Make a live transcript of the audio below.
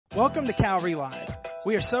Welcome to Calvary Live.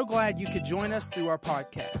 We are so glad you could join us through our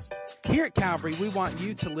podcast. Here at Calvary, we want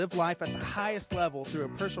you to live life at the highest level through a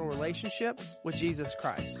personal relationship with Jesus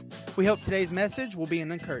Christ. We hope today's message will be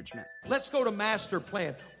an encouragement. Let's go to master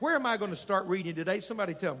plan. Where am I going to start reading today?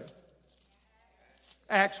 Somebody tell me.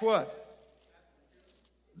 Acts what?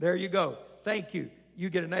 There you go. Thank you. You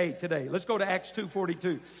get an A today. Let's go to Acts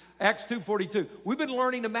 2:42. Acts 2:42. We've been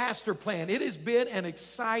learning the master plan. It has been an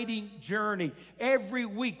exciting journey. Every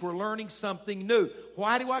week we're learning something new.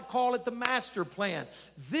 Why do I call it the master plan?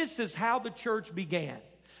 This is how the church began.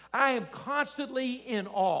 I am constantly in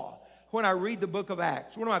awe when I read the book of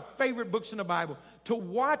Acts, one of my favorite books in the Bible, to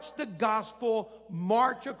watch the gospel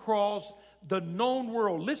march across the known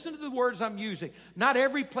world. Listen to the words I'm using. Not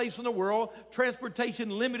every place in the world, transportation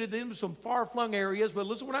limited them to some far-flung areas, but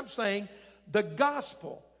listen to what I'm saying. The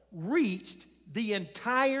gospel reached the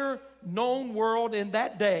entire known world in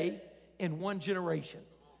that day in one generation.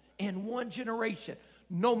 In one generation.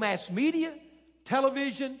 No mass media,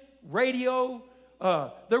 television, radio.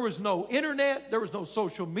 There was no internet. There was no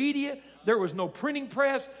social media. There was no printing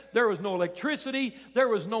press. There was no electricity. There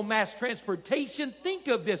was no mass transportation. Think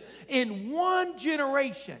of this. In one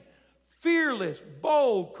generation, fearless,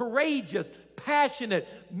 bold, courageous, passionate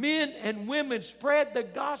men and women spread the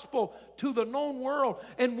gospel to the known world.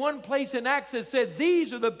 And one place in Acts it said,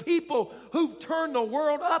 these are the people who've turned the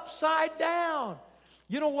world upside down.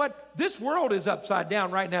 You know what? This world is upside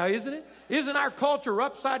down right now, isn't it? Isn't our culture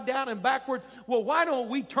upside down and backwards? Well, why don't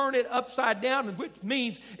we turn it upside down, which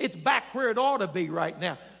means it's back where it ought to be right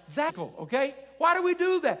now? That's cool, okay? Why do we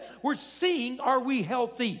do that? We're seeing, are we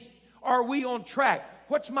healthy? Are we on track?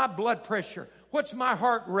 What's my blood pressure? What's my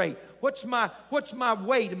heart rate? What's my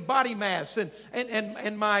weight and body mass and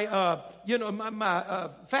my my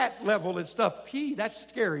fat level and stuff? Gee, that's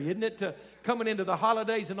scary, isn't it? Coming into the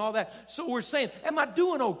holidays and all that. So we're saying, am I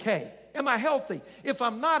doing okay? Am I healthy? If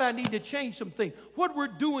I'm not, I need to change some things. What we're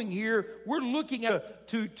doing here, we're looking at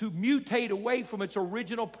to mutate away from its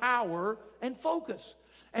original power and focus.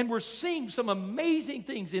 And we're seeing some amazing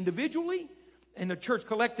things individually and the church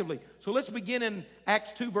collectively. So let's begin in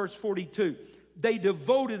Acts 2, verse 42. They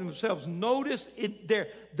devoted themselves. Notice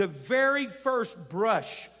the very first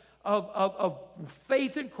brush of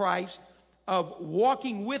faith in Christ, of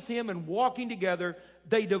walking with Him and walking together.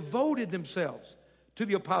 They devoted themselves to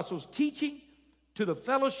the apostles' teaching, to the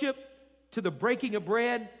fellowship, to the breaking of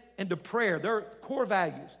bread, and to prayer. Their core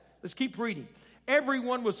values. Let's keep reading.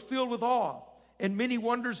 Everyone was filled with awe, and many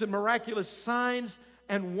wonders and miraculous signs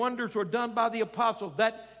and wonders were done by the apostles.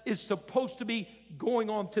 That is supposed to be going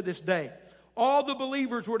on to this day. All the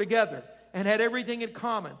believers were together and had everything in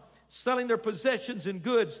common. Selling their possessions and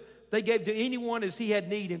goods, they gave to anyone as he had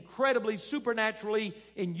need, incredibly, supernaturally,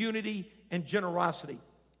 in unity and generosity.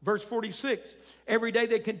 Verse 46, every day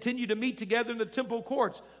they continued to meet together in the temple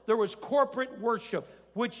courts. There was corporate worship,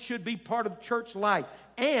 which should be part of church life.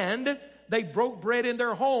 And they broke bread in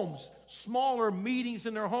their homes, smaller meetings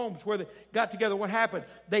in their homes where they got together. What happened?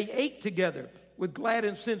 They ate together with glad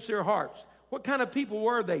and sincere hearts. What kind of people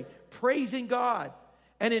were they? Praising God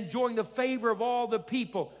and enjoying the favor of all the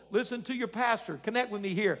people. Listen to your pastor. Connect with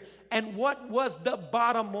me here. And what was the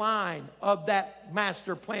bottom line of that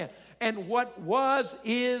master plan? And what was,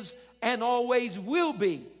 is, and always will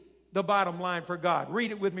be the bottom line for God?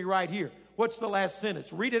 Read it with me right here. What's the last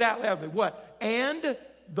sentence? Read it out loud. What? And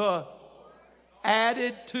the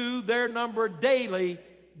added to their number daily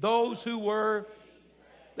those who were.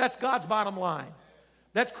 That's God's bottom line.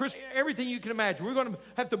 That's Christian, everything you can imagine. We're going to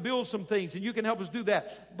have to build some things, and you can help us do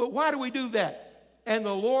that. But why do we do that? And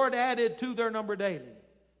the Lord added to their number daily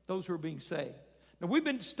those who are being saved. Now, we've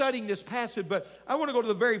been studying this passage, but I want to go to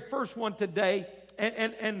the very first one today,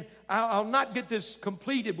 and I'll not get this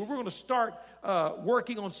completed, but we're going to start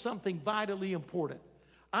working on something vitally important.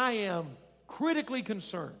 I am critically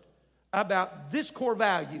concerned about this core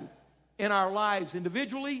value in our lives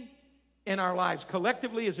individually, in our lives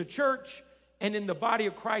collectively as a church, and in the body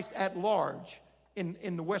of Christ at large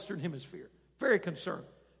in the Western Hemisphere. Very concerned.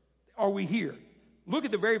 Are we here? Look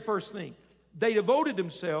at the very first thing. They devoted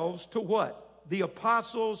themselves to what? The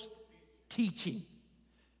apostles' teaching.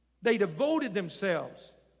 They devoted themselves.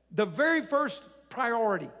 The very first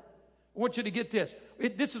priority. I want you to get this.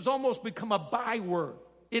 This has almost become a byword.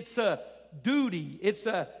 It's a duty. It's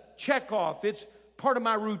a checkoff. It's part of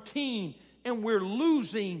my routine. And we're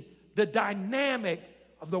losing the dynamic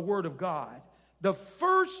of the Word of God. The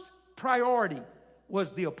first priority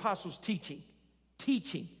was the apostles' teaching.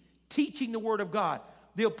 Teaching the Word of God.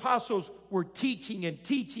 The apostles were teaching and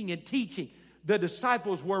teaching and teaching. The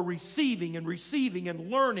disciples were receiving and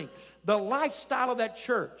learning. The lifestyle of that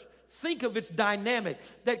church think of its dynamic,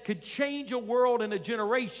 that could change a world and a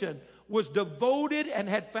generation, was devoted and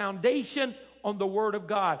had foundation on the Word of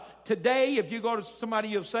God. Today, if you go to somebody,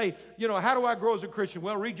 you'll say, how do I grow as a Christian?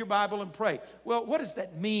 Well, read your Bible and pray. Well, what does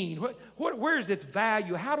that mean? Where is its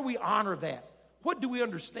value? How do we honor that? What do we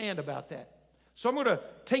understand about that? So I'm going to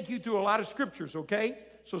take you through a lot of scriptures, okay?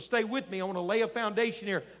 So stay with me. I want to lay a foundation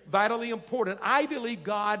here, vitally important. I believe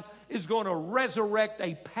God is going to resurrect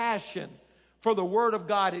a passion for the Word of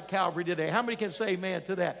God at Calvary today. How many can say amen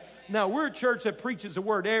to that? Now, we're a church that preaches the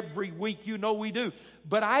Word every week. You know we do.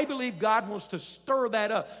 But I believe God wants to stir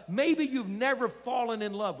that up. Maybe you've never fallen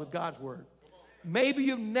in love with God's Word. Maybe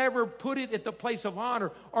you've never put it at the place of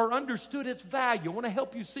honor or understood its value. I want to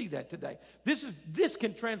help you see that today. This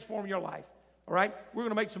can transform your life. All right? We're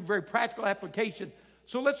going to make some very practical application.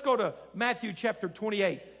 So let's go to Matthew chapter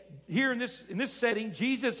 28. Here in this setting,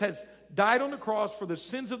 Jesus has died on the cross for the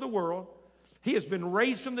sins of the world. He has been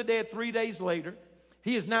raised from the dead 3 days later.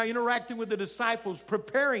 He is now interacting with the disciples,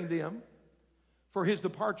 preparing them for his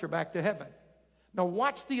departure back to heaven. Now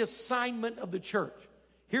watch the assignment of the church.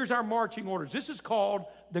 Here's our marching orders. This is called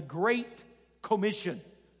the Great Commission.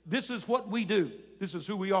 This is what we do. This is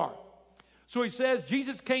who we are. So he says,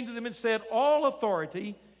 Jesus came to them and said, all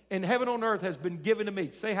authority in heaven and on earth has been given to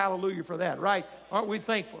me. Say hallelujah for that, right? Aren't we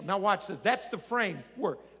thankful? Now watch this. That's the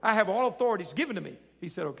framework. I have all authorities given to me. He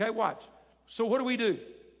said, okay, watch. So what do?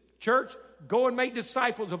 Church, go and make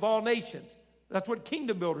disciples of all nations. That's what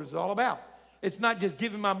Kingdom Builders is all about. It's not just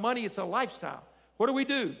giving my money, it's a lifestyle. What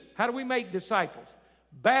do? How do we make disciples?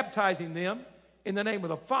 Baptizing them in the name of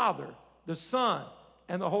the Father, the Son,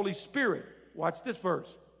 and the Holy Spirit. Watch this verse.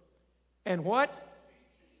 And what?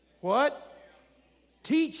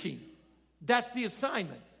 Teaching. That's the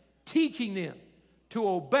assignment. Teaching them to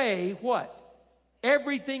obey what?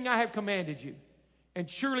 Everything I have commanded you. And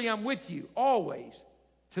surely I'm with you always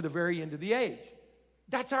to the very end of the age.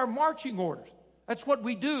 That's our marching orders. That's what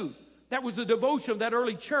we do. That was the devotion of that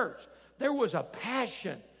early church. There was a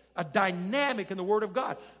passion, a dynamic in the Word of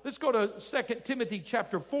God. Let's go to 2 Timothy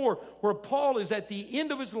chapter 4, where Paul is at the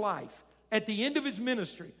end of his life, at the end of his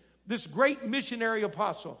ministry. This great missionary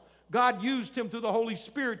apostle, God used him through the Holy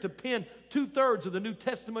Spirit to pen 2/3 of the New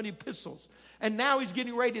Testament epistles. And now he's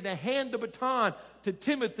getting ready to hand the baton to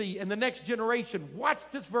Timothy and the next generation. Watch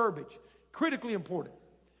this verbiage. Critically important.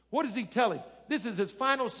 What does he tell him? This is his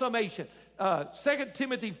final summation. 2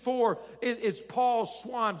 Timothy 4 is Paul's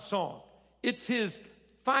swan song. It's his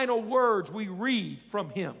final words we read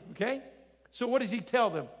from him. Okay? So what does he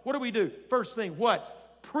tell them? What do? First thing,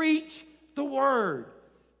 what? Preach the word.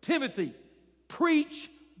 Timothy, preach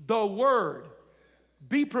the word.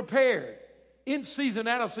 Be prepared in season,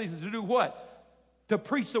 out of season to do what? To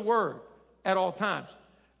preach the word at all times.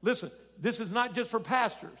 Listen, this is not just for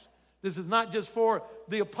pastors. This is not just for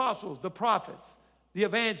the apostles, the prophets, the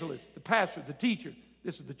evangelists, the pastors, the teachers.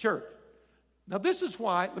 This is the church. Now this is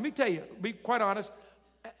why, let me tell you, be quite honest,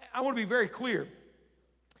 I want to be very clear.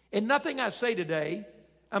 In nothing I say today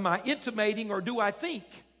am I intimating or do I think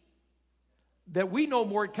that we know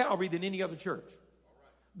more at Calvary than any other church.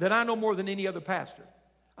 That I know more than any other pastor.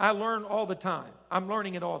 I learn all the time. I'm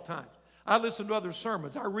learning at all times. I listen to other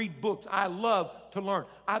sermons. I read books. I love to learn.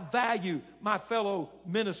 I value my fellow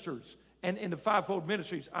ministers and in the fivefold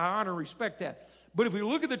ministries. I honor and respect that. But if we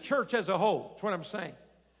look at the church as a whole, that's what I'm saying.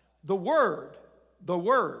 The word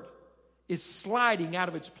is sliding out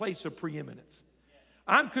of its place of preeminence.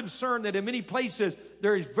 I'm concerned that in many places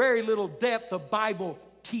there is very little depth of Bible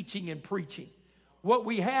teaching and preaching. What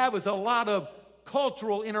we have is a lot of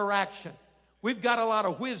cultural interaction. We've got a lot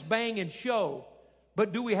of whiz bang and show.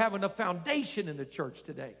 But do we have enough foundation in the church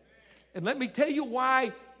today? And let me tell you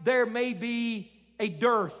why there may be a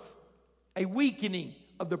dearth, a weakening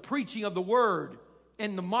of the preaching of the word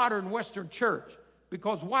in the modern Western church.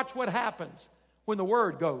 Because watch what happens when the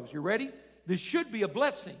word goes. You ready? This should be a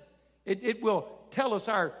blessing. It will tell us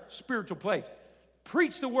our spiritual place.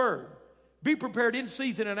 Preach the word. Be prepared in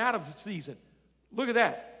season and out of season. Look at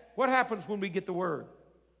that. What happens when we get the word?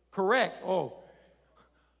 Correct. Oh,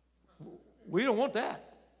 we don't want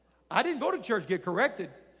that. I didn't go to church to get corrected.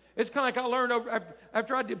 It's kind of like I learned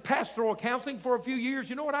after I did pastoral counseling for a few years.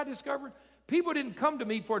 You know what I discovered? People didn't come to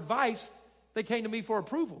me for advice. They came to me for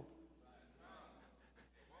approval.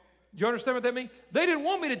 Do you understand what that means? They didn't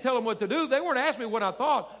want me to tell them what to do. They weren't asking me what I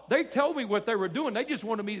thought. They told me what they were doing. They just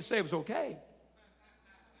wanted me to say it was okay.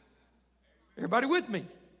 Everybody with me?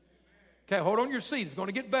 Okay, hold on your seat. It's going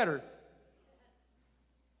to get better.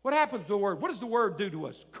 What happens to the word? What does the word do to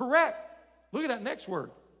us? Correct. Look at that next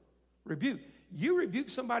word. Rebuke. You rebuke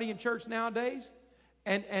somebody in church nowadays,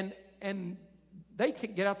 and they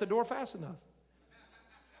can't get out the door fast enough.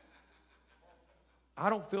 I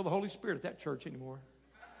don't feel the Holy Spirit at that church anymore.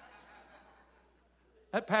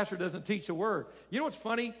 That pastor doesn't teach the word. You know what's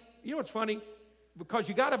funny? Because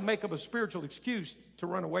you got to make up a spiritual excuse to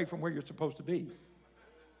run away from where you're supposed to be.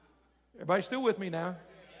 Everybody still with me now?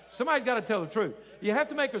 Somebody's got to tell the truth. You have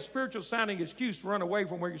to make a spiritual sounding excuse to run away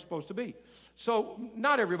from where you're supposed to be. So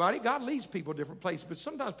not everybody. God leads people different places, but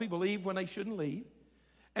sometimes people leave when they shouldn't leave.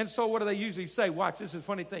 And so what do they usually say? Watch, this is a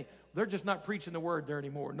funny thing. They're just not preaching the word there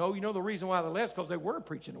anymore. No, you know the reason why they left? Because they were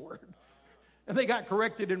preaching the word. And they got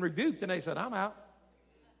corrected and rebuked, and they said, I'm out.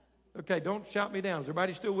 Okay, don't shout me down. Is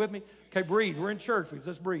everybody still with me? Okay, breathe. We're in church.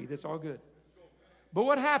 Let's breathe. It's all good. But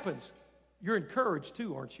what happens? You're encouraged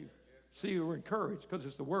too, aren't you? See, you're encouraged because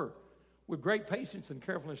it's the word. With great patience and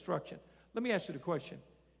careful instruction. Let me ask you the question.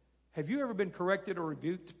 Have you ever been corrected or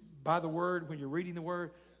rebuked by the word when you're reading the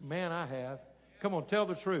word? Man, I have. Come on, tell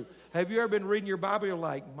the truth. Have you ever been reading your Bible? You're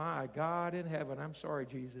like, my God in heaven, I'm sorry,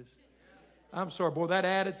 Jesus. I'm sorry. Boy, that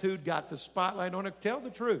attitude got the spotlight on it. Tell the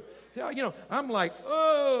truth. I'm like,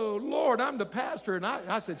 oh, Lord, I'm the pastor. And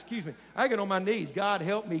I said, excuse me. I get on my knees. God,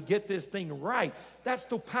 help me get this thing right. That's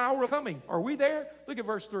the power of coming. Are we there? Look at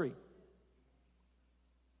verse 3.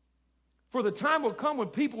 For the time will come when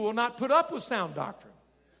people will not put up with sound doctrine.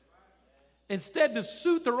 Instead, to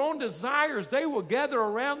suit their own desires, they will gather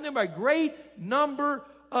around them a great number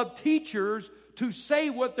of teachers to say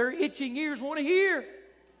what their itching ears want to hear.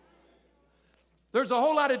 There's a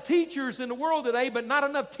whole lot of teachers in the world today, but not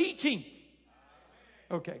enough teaching.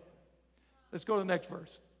 Okay, let's go to the next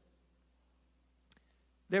verse.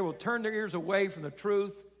 They will turn their ears away from the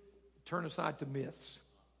truth, turn aside to myths.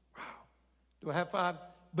 Wow. Do I have 5?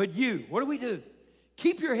 But you, what do?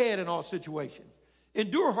 Keep your head in all situations.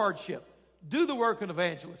 Endure hardship. Do the work of an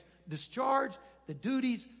evangelist. Discharge the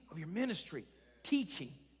duties of your ministry. Teaching.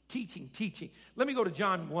 Let me go to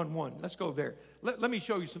John 1:1. Let's go there. Let me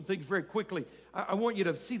show you some things very quickly. I want you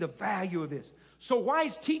to see the value of this. So why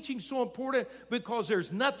is teaching so important? Because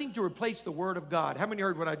there's nothing to replace the Word of God. How many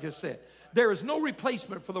heard what I just said? There is no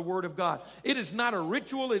replacement for the Word of God. It is not a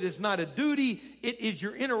ritual. It is not a duty. It is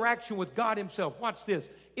your interaction with God Himself. Watch this.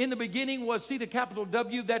 In the beginning was, see the capital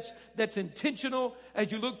W? That's intentional.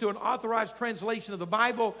 As you look to an authorized translation of the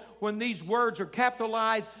Bible, when these words are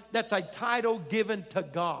capitalized, that's a title given to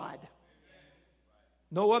God.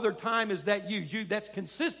 No other time is that used. That's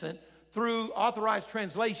consistent through authorized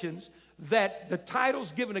translations that the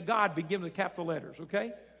titles given to God be given in capital letters,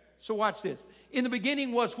 okay? So watch this. In the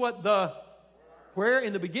beginning was what? Where?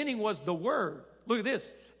 In the beginning was the Word. Look at this.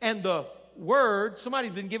 And the Word,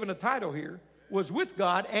 somebody's been given a title here, was with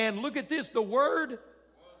God. And look at this. The Word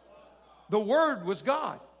was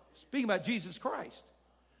God. Speaking about Jesus Christ.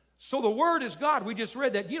 So the Word is God. We just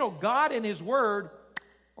read that. God and His Word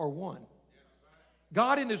are one.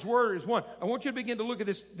 God and His Word is one. I want you to begin to look at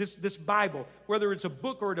this Bible. Whether it's a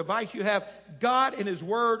book or a device you have, God and His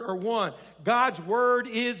Word are one. God's Word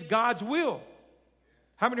is God's will.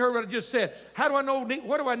 How many heard what I just said? How do I know?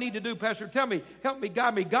 What do I need to do, Pastor? Tell me. Help me,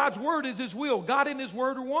 guide me. God's Word is His will. God and His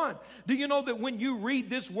Word are one. Do you know that when you read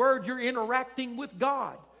this Word, you're interacting with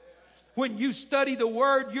God? When you study the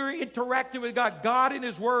Word, you're interacting with God. God and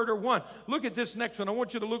His Word are one. Look at this next one. I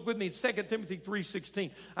want you to look with me in 2 Timothy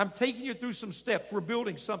 3:16. I'm taking you through some steps. We're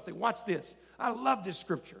building something. Watch this. I love this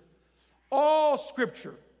scripture. All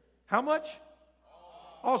Scripture. How much?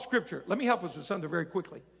 All Scripture. Let me help us with something very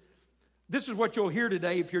quickly. This is what you'll hear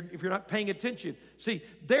today if you're not paying attention. See,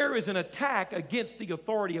 there is an attack against the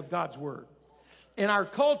authority of God's Word. In our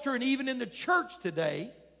culture and even in the church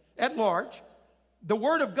today, at large, the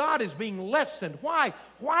Word of God is being lessened. Why?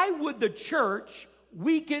 Why would the church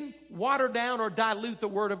weaken, water down, or dilute the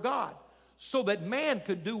Word of God? So that man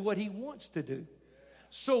could do what he wants to do.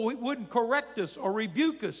 So it wouldn't correct us or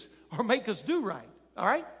rebuke us or make us do right. All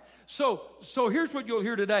right? So here's what you'll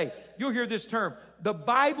hear today. You'll hear this term. The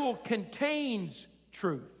Bible contains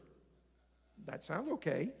truth. That sounds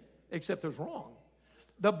okay, except it's wrong.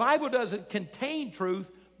 The Bible doesn't contain truth.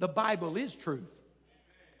 The Bible is truth.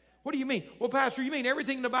 What do you mean? Well, Pastor, you mean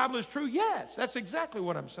everything in the Bible is true? Yes, that's exactly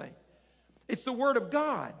what I'm saying. It's the Word of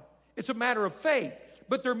God. It's a matter of faith.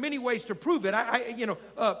 But there are many ways to prove it.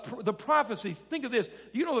 The prophecies. Think of this.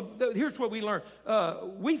 Here's what we learn.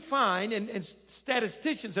 We find, and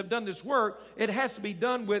statisticians have done this work. It has to be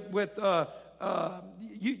done with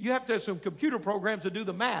you have to have some computer programs to do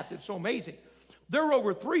the math. It's so amazing. There are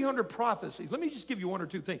over 300 prophecies. Let me just give you one or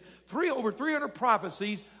two things. Over 300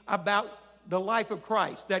 prophecies about the life of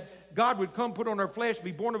Christ, that God would come, put on our flesh,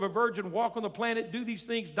 be born of a virgin, walk on the planet, do these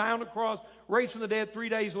things, die on the cross, raise from the dead 3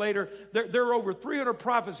 days later. There are over 300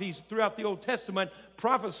 prophecies throughout the Old Testament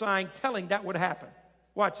prophesying, telling that would happen.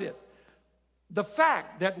 Watch this. The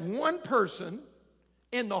fact that one person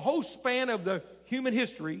in the whole span of the human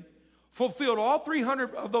history, fulfilled all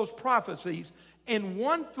 300 of those prophecies in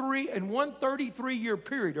one 33-year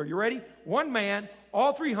period. Are you ready? One man,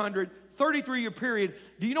 all 300, 33-year period.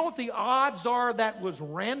 Do you know what the odds are that was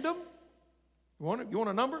random? You want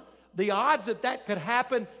a number? The odds that could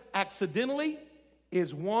happen accidentally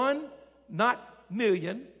is 1, not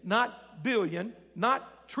million, not billion,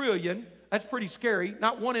 not trillion. That's pretty scary.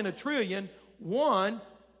 Not 1 in a trillion. 1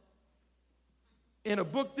 in a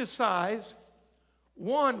book this size.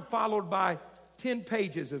 1 followed by 10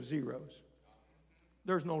 pages of zeros.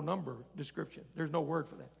 There's no number description. There's no word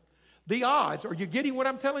for that. The odds, are you getting what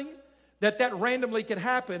I'm telling you? That randomly could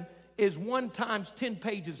happen is 1 times 10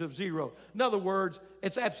 pages of zero. In other words,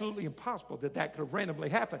 it's absolutely impossible that could have randomly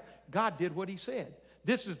happened. God did what he said.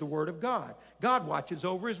 This is the Word of God. God watches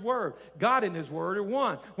over His Word. God and His Word are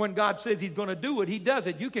one. When God says He's going to do it, He does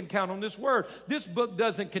it. You can count on this Word. This book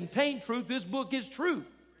doesn't contain truth. This book is truth.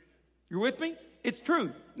 You with me? It's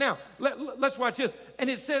truth. Now, let's watch this. And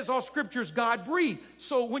it says all Scriptures God breathed.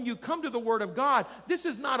 So when you come to the Word of God, this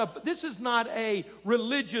is not a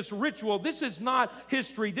religious ritual. This is not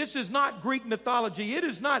history. This is not Greek mythology. It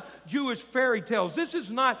is not Jewish fairy tales. This is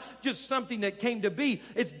not just something that came to be.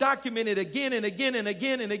 It's documented again and again and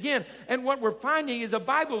again and again. And what we're finding is the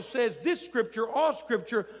Bible says this Scripture, all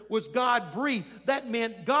Scripture, was God breathed. That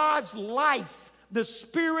meant God's life. The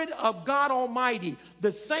Spirit of God Almighty.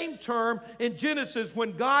 The same term in Genesis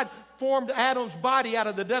when God formed Adam's body out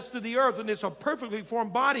of the dust of the earth, and it's a perfectly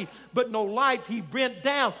formed body, but no life. He bent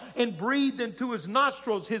down and breathed into his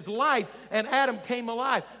nostrils his life, and Adam came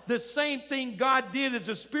alive. The same thing God did as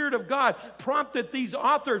the Spirit of God prompted these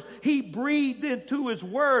authors. He breathed into his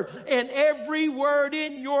word, and every word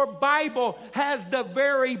in your Bible has the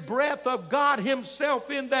very breath of God himself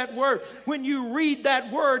in that word. When you read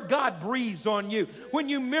that word, God breathes on you. When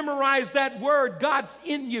you memorize that word, God's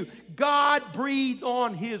in you. God breathed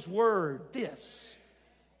on his word.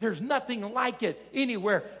 There's nothing like it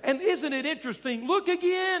anywhere. And isn't it interesting? Look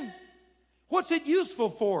again. What's it useful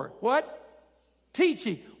for? What?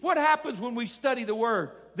 Teaching. What happens when we study the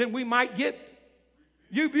word? Then we might get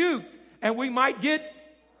rebuked, and we might get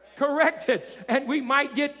corrected, and we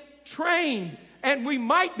might get trained, and we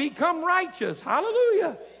might become righteous.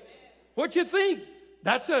 Hallelujah. What you think?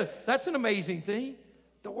 That's an amazing thing.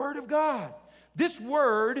 The Word of God. This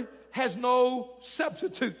Word has no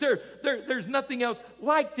substitute. There's nothing else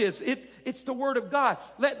like this. It's the Word of God.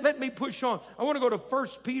 Let me push on. I want to go to 1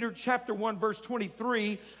 Peter chapter 1, verse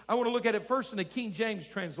 23. I want to look at it first in the King James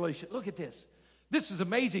translation. Look at this. This is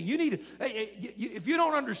amazing. You need to, if you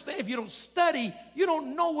don't understand, if you don't study, you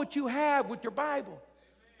don't know what you have with your Bible.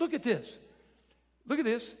 Look at this. Look at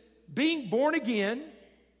this. Being born again,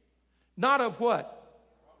 not of what?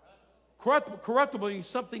 Corruptible is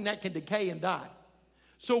something that can decay and die.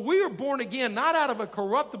 So we are born again, not out of a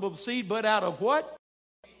corruptible seed, but out of what?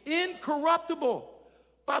 Incorruptible.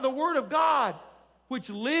 By the Word of God, which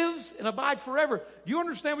lives and abides forever. Do you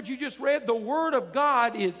understand what you just read? The Word of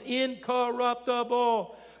God is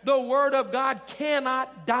incorruptible. The Word of God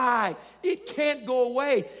cannot die. It can't go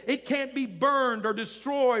away. It can't be burned or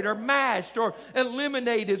destroyed or mashed or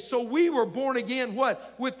eliminated. So we were born again,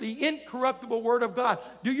 what? With the incorruptible Word of God.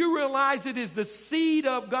 Do you realize it is the seed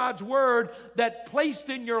of God's Word that placed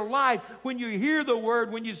in your life when you hear the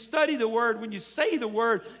Word, when you study the Word, when you say the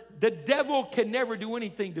Word, the devil can never do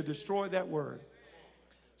anything to destroy that Word.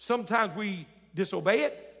 Sometimes we disobey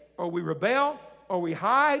it, or we rebel, or we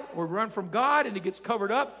hide, or run from God, and it gets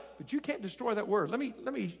covered up. But you can't destroy that word. Let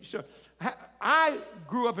me show. I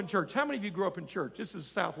grew up in church. How many of you grew up in church? This is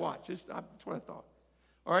South Watch. That's what I thought.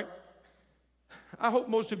 All right? I hope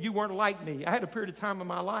most of you weren't like me. I had a period of time in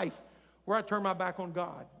my life where I turned my back on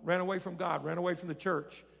God, ran away from God, ran away from the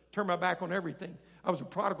church, turned my back on everything. I was a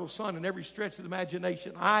prodigal son in every stretch of the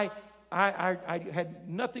imagination. I had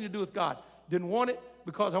nothing to do with God. Didn't want it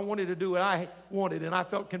because I wanted to do what I wanted, and I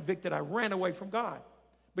felt convicted. I ran away from God.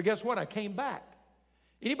 But guess what? I came back.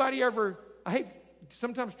 Anybody ever,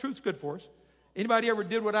 sometimes truth's good for us. Anybody ever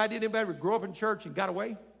did what I did? Anybody ever grew up in church and got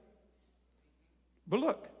away? But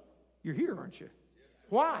look, you're here, aren't you?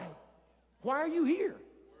 Why? Why are you here?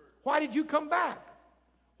 Why did you come back?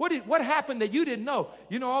 What happened that you didn't know?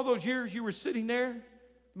 You know, all those years you were sitting there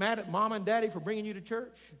mad at mom and daddy for bringing you to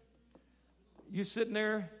church? You sitting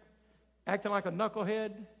there acting like a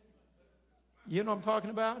knucklehead? You know what I'm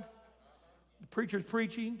talking about? The preacher's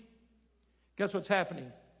preaching. Guess what's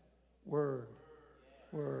happening? Word,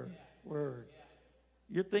 word, word.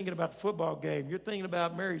 You're thinking about the football game. You're thinking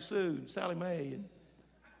about Mary Sue and Sally Mae.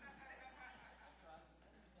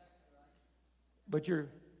 But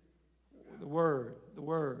The Word, the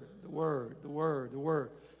Word, the Word, the Word, the Word.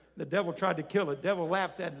 The devil tried to kill it. The devil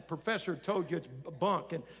laughed at it. The professor told you it's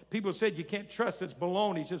bunk. And people said you can't trust it. It's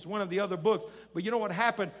baloney. It's just one of the other books. But you know what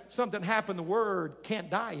happened? Something happened. The Word can't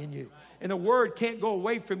die in you. And the Word can't go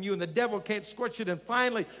away from you. And the devil can't squash it. And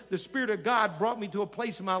finally, the Spirit of God brought me to a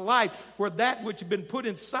place in my life where that which had been put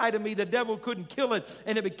inside of me, the devil couldn't kill it.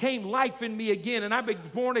 And it became life in me again. And I was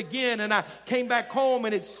born again. And I came back home.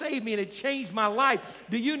 And it saved me. And it changed my life.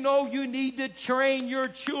 Do you know you need to train your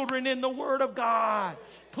children in the Word of God?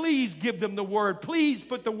 Please give them the Word. Please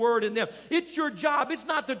put the Word in them. It's your job. It's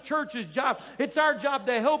not the church's job. It's our job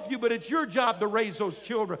to help you, but it's your job to raise those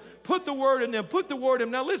children. Put the Word in them. Put the Word in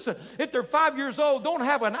them. Now listen, if they're 5 years old, don't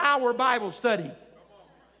have an hour Bible study.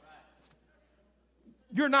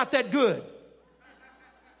 You're not that good.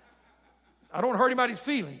 I don't hurt anybody's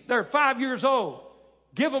feelings. They're 5 years old.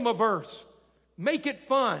 Give them a verse. Make it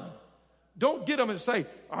fun. Don't get them and say,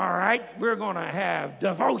 all right, we're going to have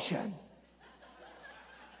devotion.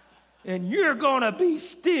 And you're going to be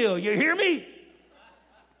still. You hear me?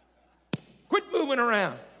 Quit moving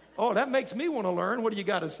around. Oh, that makes me want to learn. What do you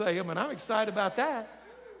got to say? I mean, I'm excited about that.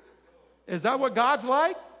 Is that what God's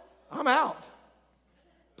like? I'm out.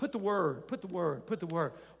 Put the Word, put the Word, put the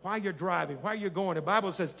Word. While you're driving, while you're going. The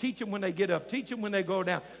Bible says, teach them when they get up. Teach them when they go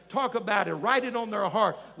down. Talk about it. Write it on their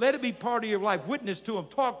heart. Let it be part of your life. Witness to them.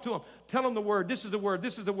 Talk to them. Tell them the Word. This is the Word.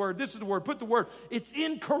 This is the Word. This is the Word. Put the Word. It's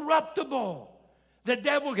incorruptible. The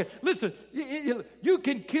devil can, listen, you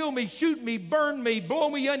can kill me, shoot me, burn me,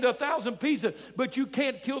 blow me into 1,000 pieces, but you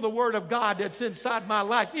can't kill the Word of God that's inside my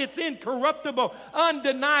life. It's incorruptible,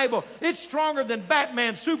 undeniable. It's stronger than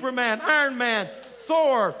Batman, Superman, Iron Man,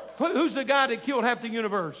 Thor. Who's the guy that killed half the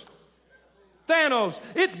universe? Thanos.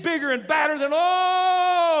 It's bigger and badder than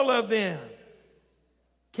all of them.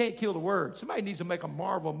 Can't kill the Word. Somebody needs to make a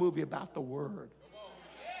Marvel movie about the Word.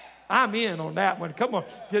 I'm in on that one. Come on.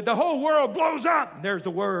 The whole world blows up. And there's the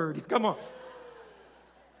Word. Come on.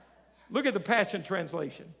 Look at the Passion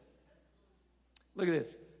Translation. Look at this.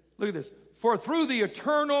 Look at this. For through the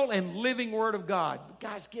eternal and living Word of God.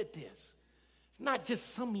 Guys, get this. It's not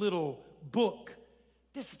just some little book.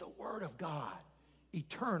 This is the Word of God.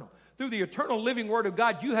 Eternal. Through the eternal living Word of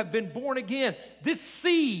God, you have been born again. This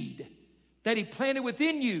seed that He planted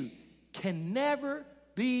within you can never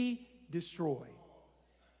be destroyed,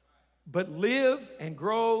 but live and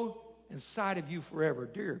grow inside of you forever.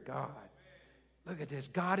 Dear God, look at this.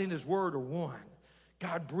 God and His Word are one.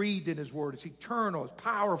 God breathed in His Word. It's eternal. It's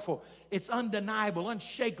powerful. It's undeniable,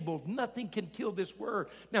 unshakable. Nothing can kill this Word.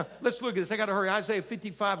 Now, let's look at this. I got to hurry. Isaiah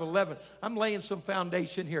 55:11. I'm laying some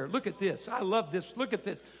foundation here. Look at this. I love this. Look at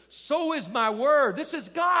this. So is my Word. This is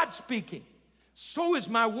God speaking. So is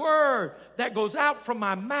my Word that goes out from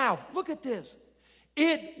my mouth. Look at this.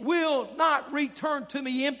 It will not return to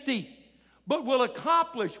me empty, but will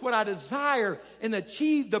accomplish what I desire and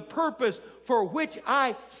achieve the purpose for which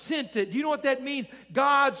I sent it. Do you know what that means?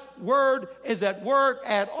 God's Word is at work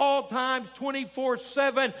at all times,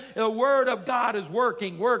 24/7. The Word of God is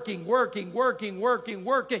working. God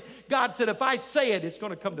said, if I say it, it's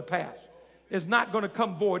going to come to pass. It's not going to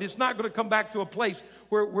come void. It's not going to come back to a place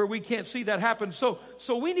where we can't see that happen. So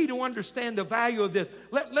we need to understand the value of this.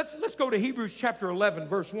 Let's go to Hebrews chapter 11,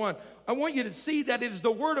 verse 1. I want you to see that it is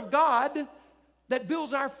the Word of God that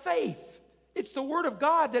builds our faith. It's the Word of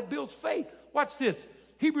God that builds faith. Watch this.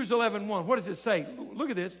 Hebrews 11:1. What does it say? Look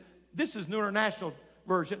at this. This is New International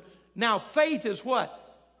Version. Now faith is what?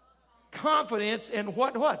 Confidence in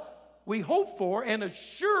what? We hope for, and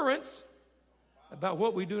assurance about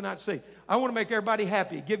what we do not see. I want to make everybody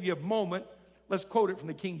happy. Give you a moment. Let's quote it from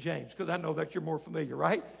the King James, because I know that you're more familiar,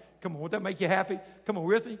 right? Come on, would that make you happy? Come on,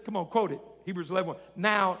 with me? Come on, quote it. Hebrews 11:1.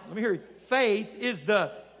 Now, let me hear you. Faith is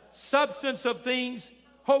the substance of things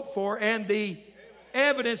hoped for and the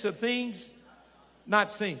evidence of things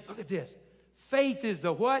not seen. Look at this. Faith is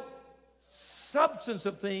the what? Substance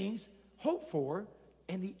of things hoped for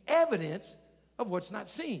and the evidence of what's not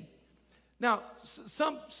seen. Now,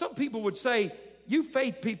 some people would say, you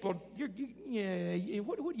faith people, what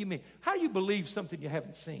do you mean? How do you believe something you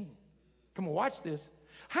haven't seen? Come on, watch this.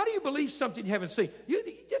 How do you believe something you haven't seen?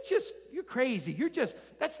 You're crazy.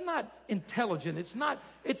 That's not intelligent. It's not,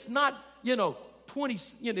 20,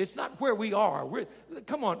 it's not where we are.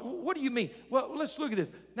 Come on, what do you mean? Well, let's look at this.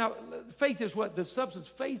 Now, faith is what? The substance.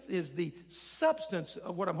 Faith is the substance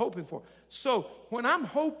of what I'm hoping for. So when I'm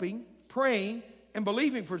hoping, praying, and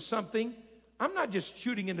believing for something, I'm not just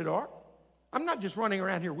shooting in the dark. I'm not just running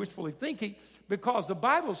around here wishfully thinking, because the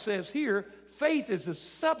Bible says here, faith is the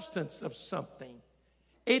substance of something.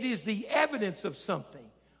 It is the evidence of something.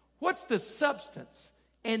 What's the substance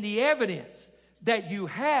and the evidence that you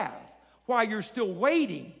have While you're still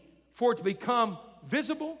waiting for it to become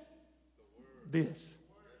visible, this.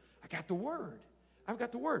 I got the Word. I've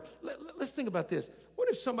got the Word. Let's think about this. What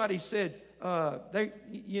if somebody said,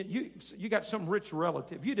 you got some rich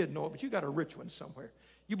relative. You didn't know it, but you got a rich one somewhere.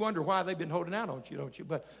 You wonder why they've been holding out on you, don't you?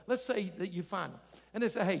 But let's say that you find them. And they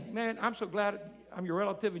say, hey, man, I'm so glad I'm your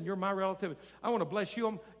relative and you're my relative. I want to bless you.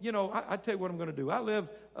 I tell you what I'm going to do. I live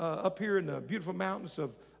up here in the beautiful mountains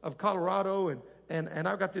of Colorado, and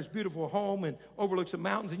I've got this beautiful home and overlooks the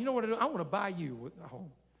mountains. And you know what I do? I want to buy you a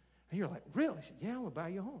home. And you're like, really? I said, yeah, I want to buy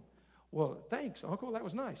you a home. Well, thanks, Uncle. That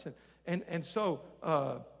was nice. And so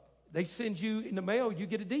they send you in the mail. You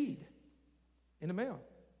get a deed in the mail.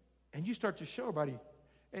 And you start to show everybody.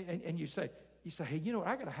 And you say, hey,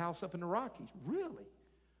 I got a house up in the Rockies. Really?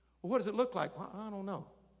 Well, what does it look like? Well, I don't know.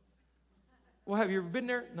 Well, have you ever been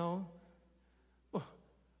there? No. Well,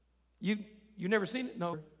 you never seen it?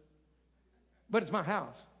 No. But it's my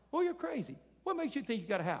house. Well, you're crazy. What makes you think you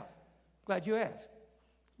got a house? Glad you asked.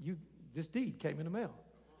 This deed came in the mail.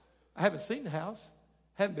 I haven't seen the house.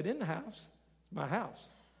 Haven't been in the house. It's my house.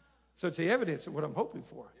 So it's the evidence of what I'm hoping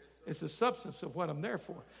for. It's the substance of what I'm there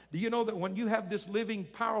for. Do you know that when you have this living,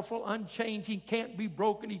 powerful, unchanging, can't be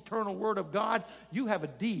broken, eternal Word of God, you have a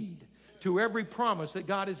deed to every promise that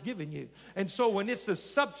God has given you. And so when it's the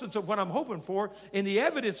substance of what I'm hoping for and the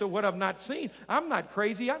evidence of what I've not seen, I'm not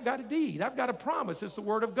crazy. I've got a deed. I've got a promise. It's the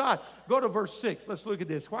Word of God. Go to verse 6. Let's look at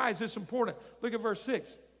this. Why is this important? Look at verse 6.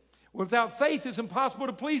 Without faith, it's impossible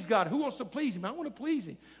to please God. Who wants to please Him? I want to please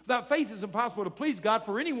Him. Without faith, it's impossible to please God.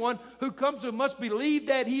 For anyone who comes to Him must believe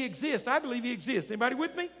that He exists. I believe He exists. Anybody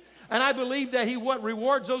with me? And I believe that He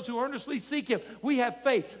rewards those who earnestly seek Him. We have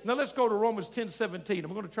faith. Now let's go to Romans 10:17.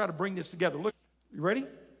 I'm going to try to bring this together. Look, you ready?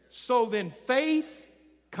 So then faith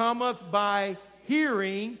cometh by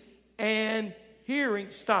hearing, and hearing.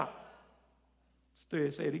 Stop. Say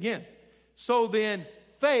it again. So then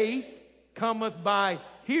faith cometh by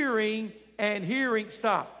hearing, and hearing.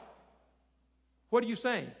 Stop. What are you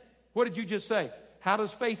saying? What did you just say? How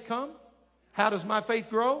does faith come? How does my faith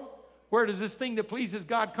grow? Where does this thing that pleases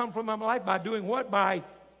God come from in my life? By doing what? By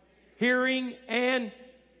hearing, and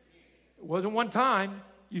it wasn't one time.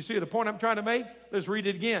 You see the point I'm trying to make? Let's read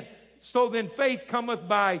it again. So then faith cometh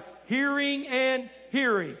by hearing, and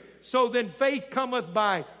hearing. So then faith cometh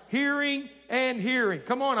by hearing, and hearing.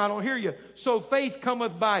 Come on, I don't hear you. So faith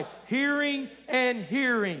cometh by hearing, and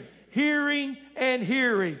hearing. Hearing, and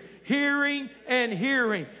hearing. Hearing, and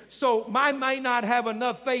hearing. So I may not have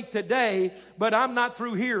enough faith today, but I'm not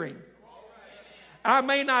through hearing. I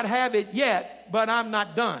may not have it yet, but I'm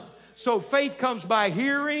not done. So faith comes by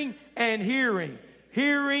hearing, and hearing.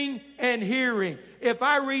 Hearing, and hearing. If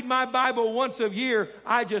I read my Bible once a year,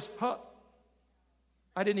 I just,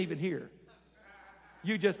 I didn't even hear.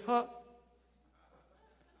 You just, How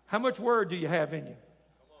much Word do you have in you?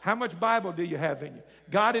 How much Bible do you have in you?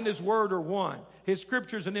 God and His Word are one. His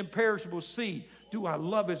Scripture is an imperishable seed. Do I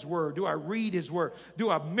love His Word? Do I read His Word? Do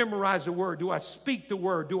I memorize the Word? Do I speak the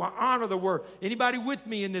Word? Do I honor the Word? Anybody with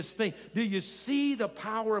me in this thing? Do you see the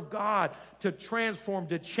power of God to transform,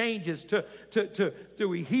 to change us, do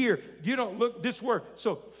we hear? You don't look this Word.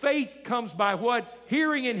 So faith comes by what?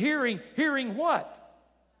 Hearing, and hearing. Hearing what?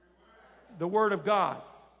 The Word of God.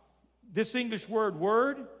 This English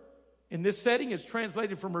word, in this setting is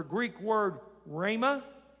translated from a Greek word, rhema.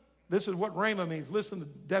 This is what rhema means. Listen to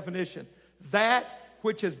the definition. That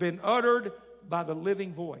which has been uttered by the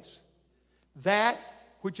living voice. That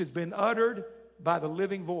which has been uttered by the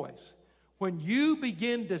living voice. When you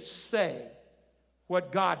begin to say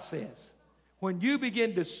what God says, when you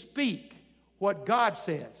begin to speak what God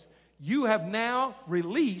says, you have now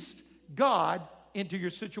released God into your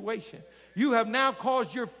situation. You have now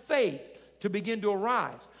caused your faith to begin to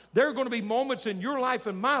arise. There are going to be moments in your life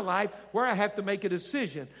and my life where I have to make a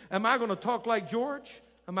decision. Am I going to talk like George?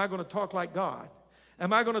 Am I going to talk like God?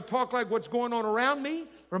 Am I going to talk like what's going on around me?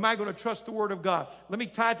 Or am I going to trust the Word of God? Let me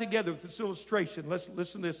tie it together with this illustration. Let's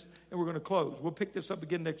listen to this, and we're going to close. We'll pick this up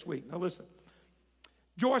again next week. Now listen.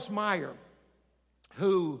 George Sawyer,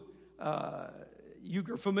 who you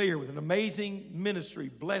are familiar with, an amazing ministry,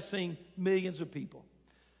 blessing millions of people.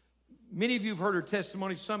 Many of you have heard her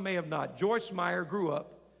testimony. Some may have not. George Sawyer grew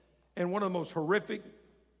up in one of the most horrific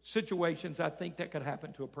situations I think that could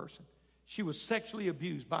happen to a person. She was sexually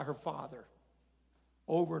abused by her father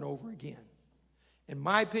over and over again. In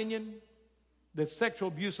my opinion, the sexual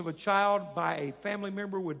abuse of a child by a family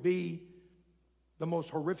member would be the most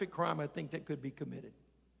horrific crime I think that could be committed.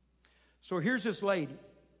 So here's this lady,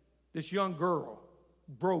 this young girl,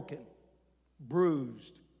 broken,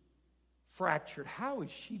 bruised, fractured. How is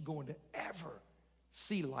she going to ever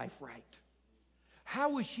see life right?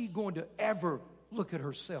 how is she going to ever look at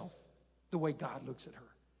herself the way God looks at her?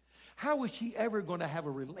 How is she ever going to have a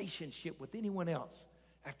relationship with anyone else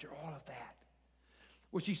after all of that?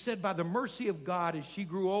 Well, she said by the mercy of God, as she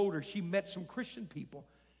grew older, she met some Christian people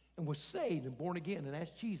and was saved and born again and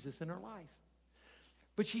asked Jesus in her life.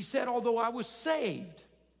 But she said, although I was saved,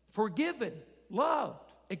 forgiven, loved,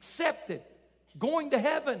 accepted, going to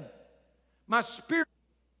heaven, my spirit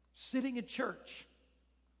sitting in church,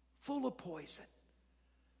 full of poison,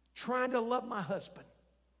 trying to love my husband,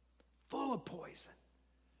 full of poison,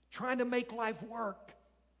 trying to make life work,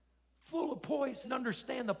 full of poison,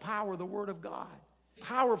 understand the power of the Word of God,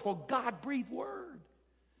 powerful God-breathed Word.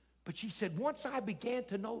 But she said, once I began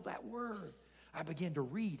to know that Word, I began to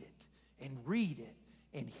read it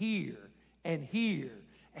and hear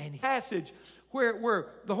and passage where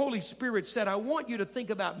the Holy Spirit said, I want you to think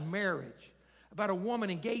about marriage, about a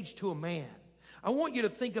woman engaged to a man. I want you to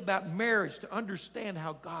think about marriage to understand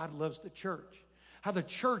how God loves the church, how the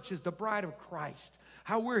church is the bride of Christ,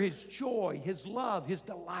 how we're His joy, His love, His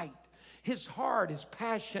delight, His heart, His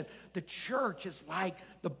passion. The church is like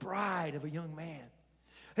the bride of a young man.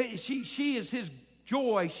 She is His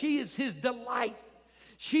joy. She is His delight.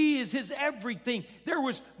 She is His everything.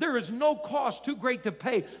 There is no cost too great to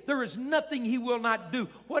pay. There is nothing He will not do.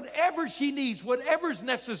 Whatever she needs, whatever is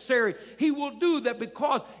necessary, He will do that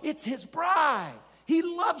because it's His bride. He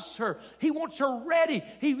loves her. He wants her ready.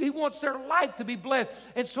 He wants their life to be blessed.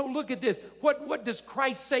 And so look at this. What does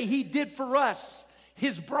Christ say He did for us?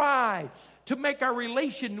 His bride, to make our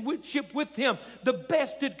relationship with Him the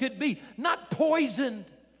best it could be. Not poisoned,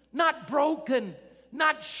 not broken,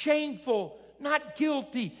 not shameful, not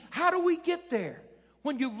guilty. How do we get there?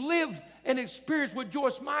 When you've lived and experienced what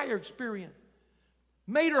George Sawyer experienced.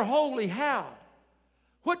 Made her holy, how?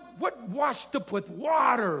 What washed up with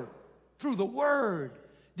water through the Word?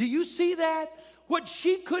 Do you see that? What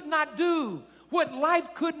she could not do, what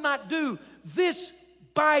life could not do, this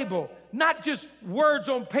Bible, not just words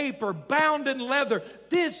on paper, bound in leather,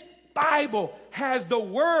 this Bible has the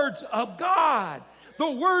words of God. The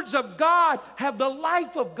words of God have the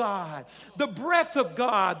life of God, the breath of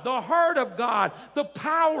God, the heart of God, the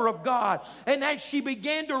power of God. And as she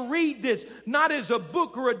began to read this, not as a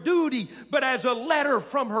book or a duty, but as a letter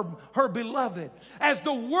from her beloved, as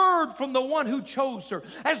the word from the one who chose her,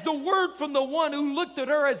 as the word from the one who looked at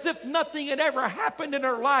her as if nothing had ever happened in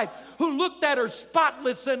her life, who looked at her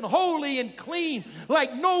spotless and holy and clean,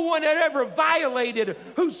 like no one had ever violated her,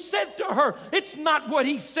 who said to her, it's not what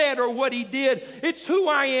he said or what he did, it's who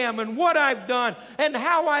I am and what I've done and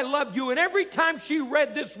how I loved you. And every time she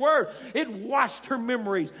read this word, it washed her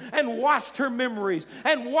memories and washed her memories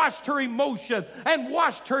and washed her emotions and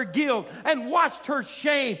washed her guilt and washed her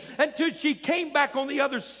shame until she came back on the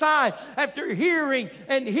other side after hearing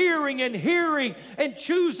and hearing and hearing and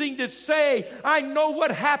choosing to say, I know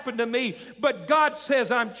what happened to me, but God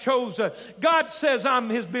says I'm chosen. God says I'm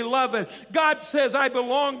His beloved. God says I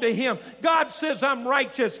belong to Him. God says I'm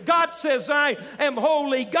righteous. God says I am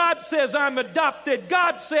holy. God says I'm adopted.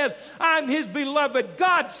 God says I'm His beloved.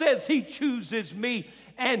 God says He chooses me.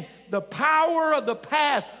 And the power of the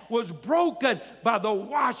past was broken by the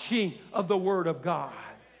washing of the Word of God.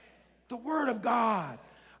 The Word of God.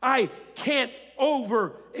 I can't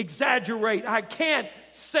over exaggerate. I can't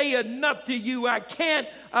say enough to you. I can't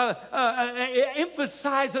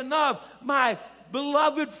emphasize enough my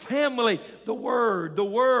beloved family, the Word,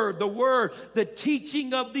 the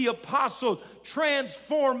teaching of the apostles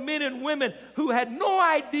transformed men and women who had no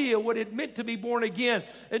idea what it meant to be born again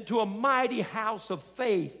into a mighty house of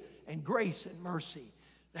faith and grace and mercy.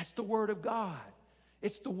 That's the Word of God.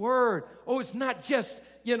 It's the Word. Oh, it's not just,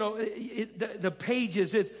 the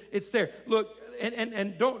pages. It's there. Look,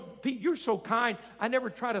 and don't, Pete, you're so kind. I never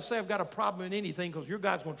try to say I've got a problem in anything because your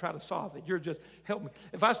guy's going to try to solve it. You're just help me.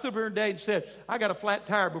 If I stood up here today and said, I got a flat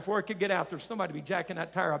tire before I could get out, there's somebody to be jacking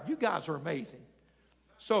that tire up. You guys are amazing.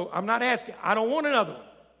 So I'm not asking. I don't want another one.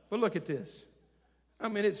 But look at this. I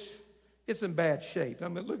mean, it's in bad shape. I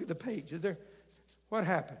mean, look at the page. Is there? What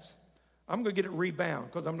happens? I'm going to get it rebound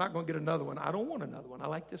because I'm not going to get another one. I don't want another one. I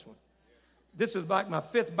like this one. This is like my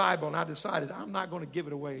fifth Bible, and I decided I'm not going to give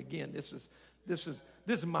it away again. This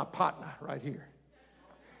is my partner right here.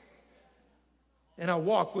 And I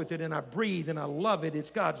walk with it, and I breathe, and I love it.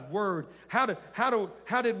 It's God's Word. How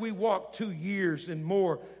did we walk 2 years and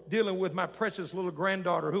more dealing with my precious little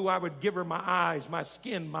granddaughter, who I would give her my eyes, my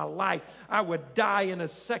skin, my life. I would die in a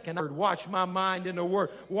second. I would wash my mind in the Word.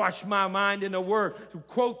 Wash my mind in the Word.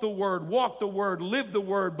 Quote the Word. Walk the Word. Live the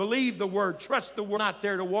Word. Believe the Word. Trust the Word. Not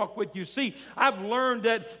there to walk with you. See, I've learned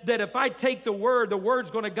that if I take the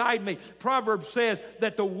Word's going to guide me. Proverbs says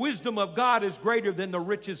that the wisdom of God is greater than the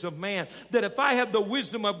riches of man. That if I have the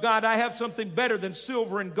wisdom of God, I have something better than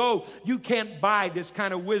silver and gold. You can't buy this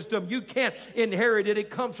kind of wisdom. You can't inherit it. It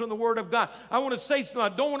comes from the Word of God. I want to say something. I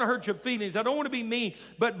don't want to hurt your feelings. I don't want to be mean,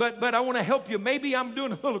 but I want to help you. Maybe I'm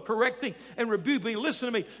doing a little correcting and rebuking. Listen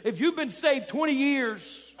to me. If you've been saved 20 years,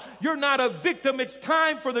 you're not a victim. It's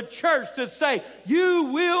time for the church to say, you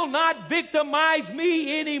will not victimize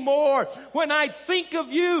me anymore. When I think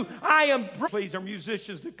of you, I am... Please, our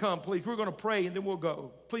musicians to come, please. We're going to pray and then we'll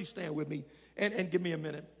go. Please stand with me and give me a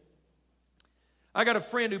minute. I got a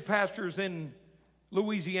friend who pastors in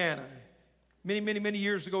Louisiana. Many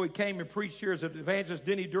years ago, he came and preached here as an evangelist,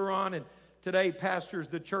 Denny Duran, and today pastors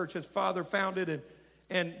the church his father founded,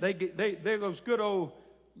 and they're those good old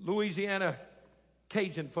Louisiana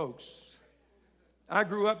Cajun folks. I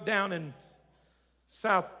grew up down in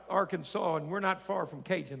South Arkansas, and we're not far from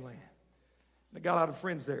Cajun land. I got a lot of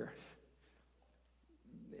friends there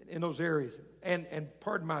in those areas, and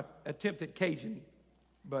pardon my attempt at Cajun,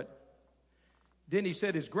 but Denny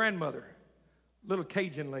said his grandmother, little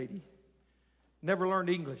Cajun lady, never learned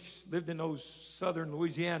English, lived in those southern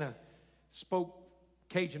Louisiana, spoke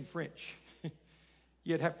Cajun French.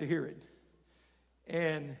 You'd have to hear it.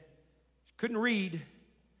 And she couldn't read,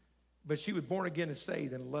 but she was born again and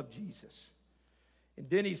saved and loved Jesus. And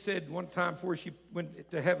Denny said one time before she went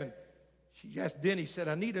to heaven, she asked Denny, said,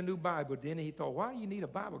 I need a new Bible. Denny, he thought, why do you need a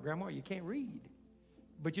Bible, Grandma? You can't read.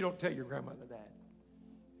 But you don't tell your grandmother that.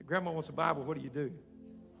 If Grandma wants a Bible, what do?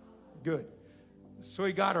 Good. So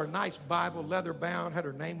he got her a nice Bible, leather bound, had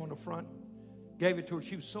her name on the front, gave it to her.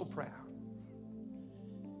 She was so proud.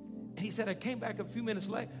 And he said, I came back a few months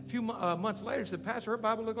later, said, Pastor, her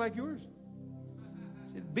Bible looked like yours.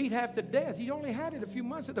 It beat half to death. You only had it a few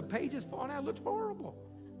months, and the pages falling out. It looked horrible.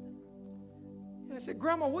 And I said,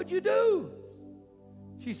 Grandma, what'd you do?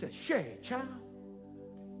 She said, Shay, child,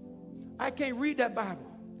 I can't read that Bible.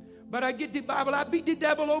 But I get the Bible. I beat the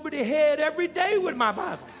devil over the head every day with my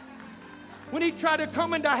Bible. When he tried to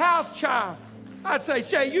come in the house, child, I'd say,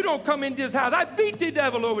 Shay, you don't come in this house. I beat the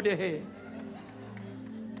devil over the head.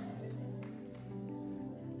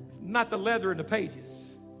 Not the leather in the pages.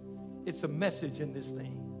 It's a message in this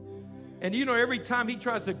thing. And you know, every time he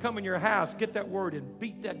tries to come in your house, get that word and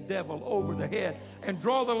beat that devil over the head and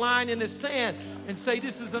draw the line in the sand and say,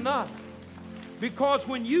 this is enough. Because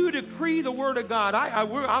when you decree the Word of God,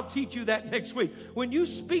 I'll teach you that next week. When you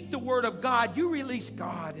speak the Word of God, you release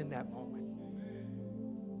God in that moment.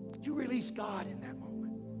 You release God in that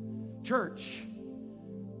moment. Church,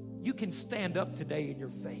 you can stand up today in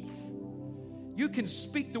your faith. You can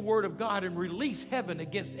speak the Word of God and release heaven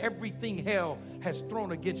against everything hell has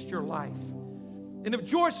thrown against your life. And if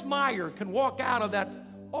George Sawyer can walk out of that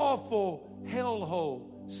awful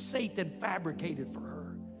hellhole Satan fabricated for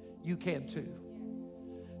her, you can too.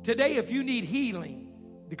 Today, if you need healing,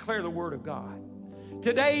 declare the Word of God.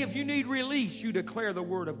 Today, if you need release, you declare the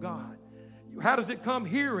Word of God. How does it come?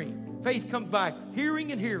 Hearing. Faith comes by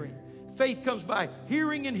hearing and hearing. Faith comes by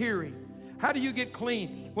hearing and hearing. How do you get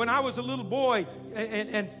clean? When I was a little boy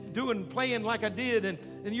and playing like I did,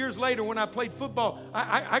 and years later when I played football,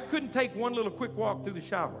 I couldn't take one little quick walk through the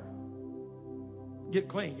shower. Get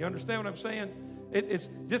clean. You understand what I'm saying? It's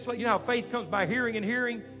just like, you know how faith comes by hearing and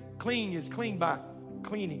hearing. Clean is clean by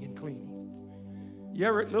cleaning and cleaning. You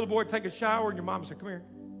ever, little boy, take a shower and your mom said, come here.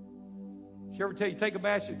 She ever tell you, take a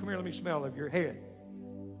bath? She said, come here, let me smell of your head.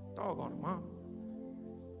 Doggone it, Mom.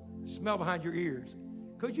 Smell behind your ears.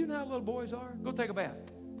 Because you know how little boys are. Go take a bath.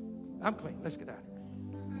 I'm clean. Let's get out of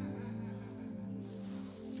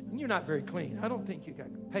here. You're not very clean. I don't think you got.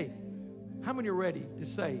 Hey, how many are ready to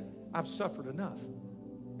say, I've suffered enough?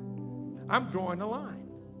 I'm drawing the line.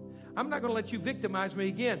 I'm not going to let you victimize me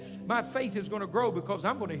again. My faith is going to grow because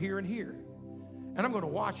I'm going to hear and hear. And I'm going to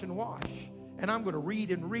wash and wash. And I'm going to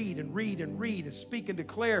read and read and read and read and speak and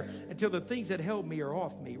declare until the things that held me are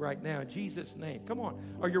off me right now in Jesus' name. Come on.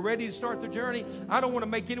 Are you ready to start the journey? I don't want to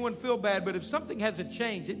make anyone feel bad, but if something hasn't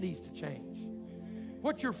changed, it needs to change.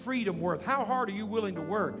 What's your freedom worth? How hard are you willing to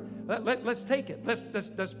work? Let's take it.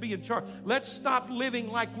 Let's be in charge. Let's stop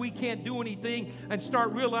living like we can't do anything and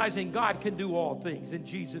start realizing God can do all things in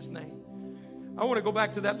Jesus' name. I want to go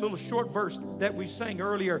back to that little short verse that we sang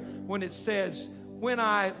earlier when it says, when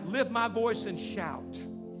I lift my voice and shout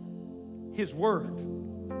His word,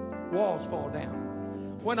 walls fall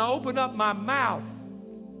down. When I open up my mouth,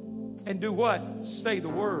 and do what? Say the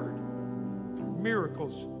word.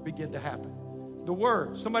 Miracles begin to happen. The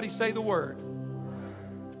word. Somebody say the word.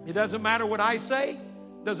 It doesn't matter what I say.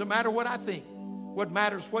 Doesn't matter what I think. What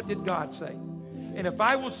matters, what did God say? And if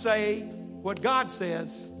I will say what God says,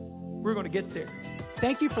 we're going to get there.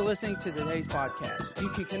 Thank you for listening to today's podcast. You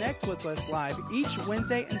can connect with us live each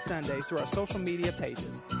Wednesday and Sunday through our social media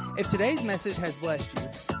pages. If today's message has blessed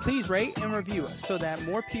you, please rate and review us so that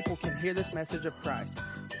more people can hear this message of Christ.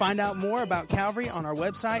 Find out more about Calvary on our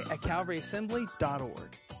website at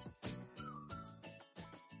calvaryassembly.org.